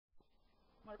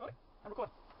Am I recording? I'm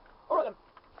recording. Alright then.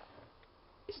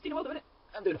 This is Deanoeldo, innit?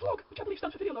 I'm doing a vlog, which I believe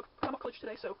stands for video log, because I'm off college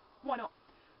today, so why not?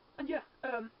 And yeah,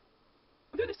 I'm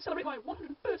doing this to celebrate my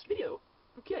 101st video.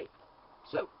 Okay.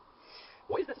 So,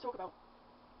 what is there to talk about?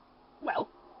 Well,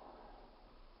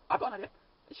 I've got an idea.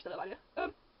 It's just a little idea.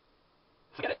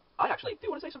 Forget it. I actually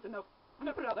do want to say something though. I'm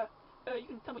going to put it out there. You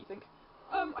can tell me what you think.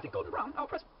 I think Gordon Brown, our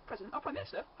president, our Prime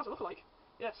Minister, has a lookalike.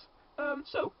 Yes.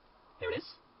 So, here it is.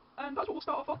 And that's what we'll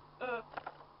start off on.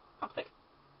 Time to pick.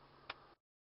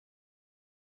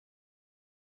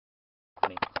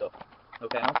 Funny stuff.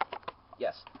 Okay now?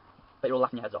 Yes. Bet you're all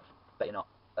laughing your heads off. Bet you're not.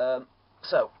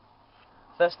 So,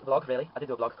 first vlog, really. I did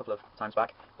do a vlog a couple of times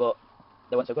back, but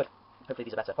they weren't so good. Hopefully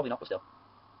these are better. Probably not, but still.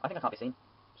 I think I can't be seen,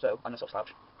 so I'm going to sort of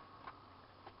slouch.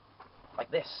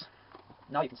 Like this.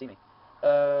 Now you can see me.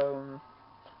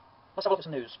 Let's have a look at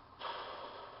some news.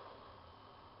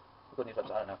 Good news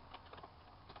website, I don't know.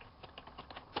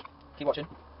 Keep watching.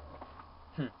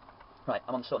 Right,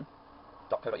 I'm on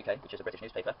sun.co.uk, which is a British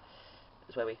newspaper.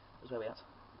 That's where we at.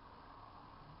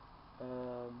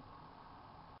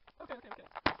 Okay.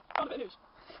 Found a bit of news.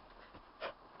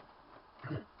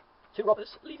 2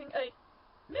 robbers Leaving a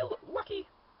Milwaukee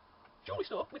jewellery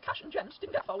store with cash and gems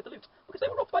didn't get far with the loot because they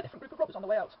were robbed by a different group of robbers on the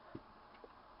way out.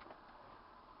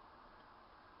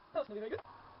 That's going to be very good.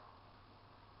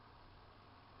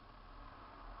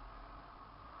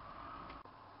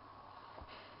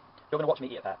 You're going to watch me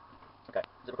eat a pear. Okay,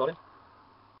 is it recording?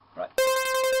 Right.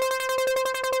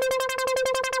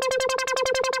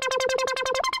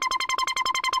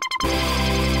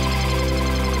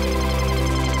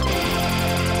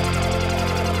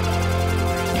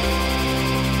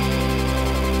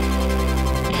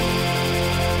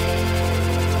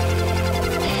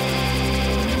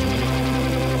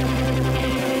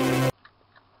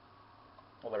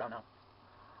 All the way around now.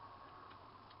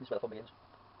 This is where the fun begins.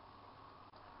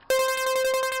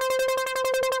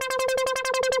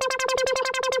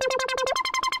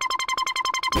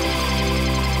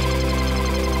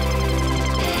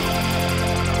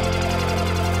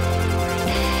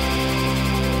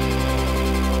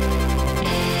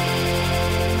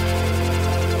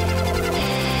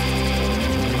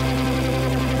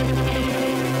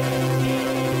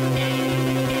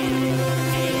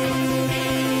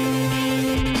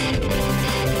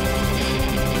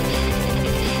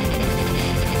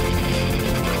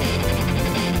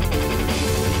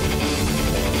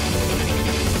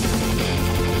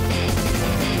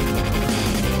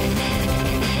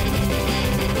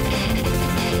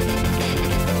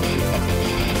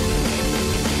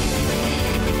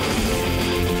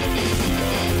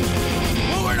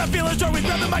 We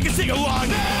grab the mic and sing along.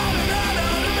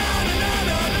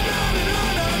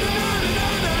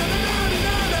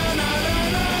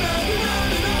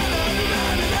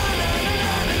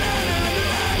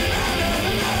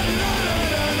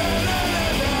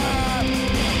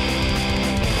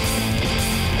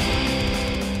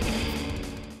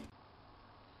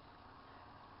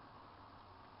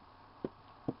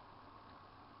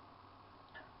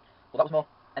 Well, that was more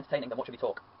entertaining than watching me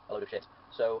talk a load of shit.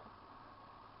 So,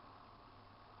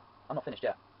 I'm not finished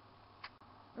yet.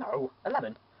 No, a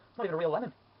lemon? It's not even a real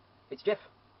lemon. It's Jif.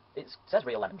 It says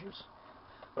real lemon juice.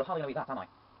 But I'm hardly going to eat that, am I?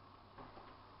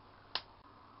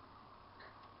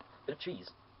 Bit of cheese.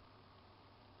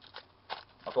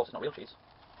 Of course, it's not real cheese.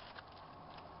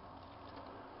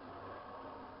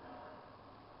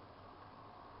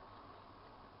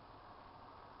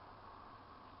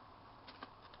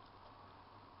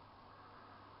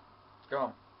 Go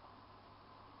on.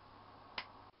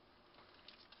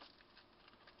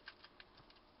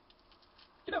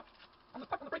 You know, on the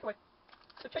pack on the breakaway,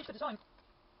 they've changed the design.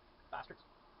 Bastards.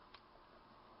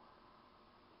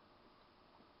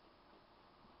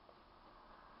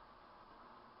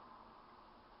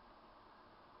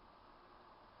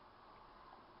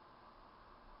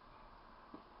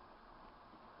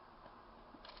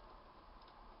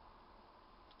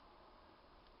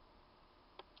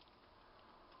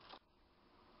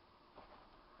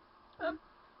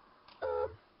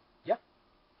 Yeah.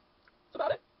 That's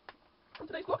about it from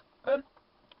today's vlog.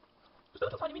 Just a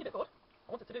little tiny mini bit bored.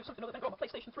 I wanted to do something other than go on my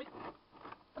PlayStation 3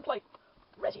 and play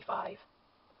Resi 5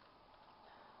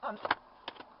 and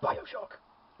Bioshock,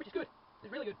 which is good.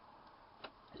 It's really good.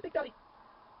 It's Big Daddy.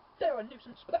 They're a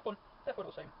nuisance, but they're fun. They're fun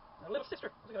all the same. And a little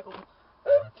sister, as I call them.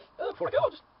 Before I go, I'll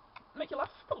just make you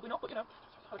laugh. Probably not, but you know,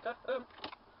 I don't care.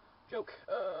 Joke.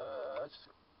 Just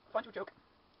find you a joke.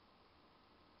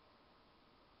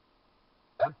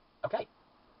 Okay.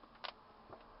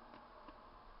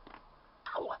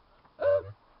 Ow!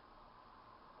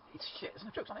 It's shit. There's no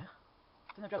jokes on it.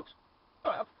 There's no jokes.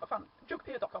 Alright, I found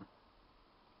jokepeer.com.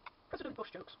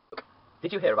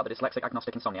 Did you hear about the dyslexic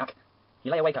agnostic insomniac? He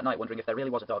lay awake at night wondering if there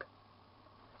really was a dog.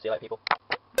 See you later, people.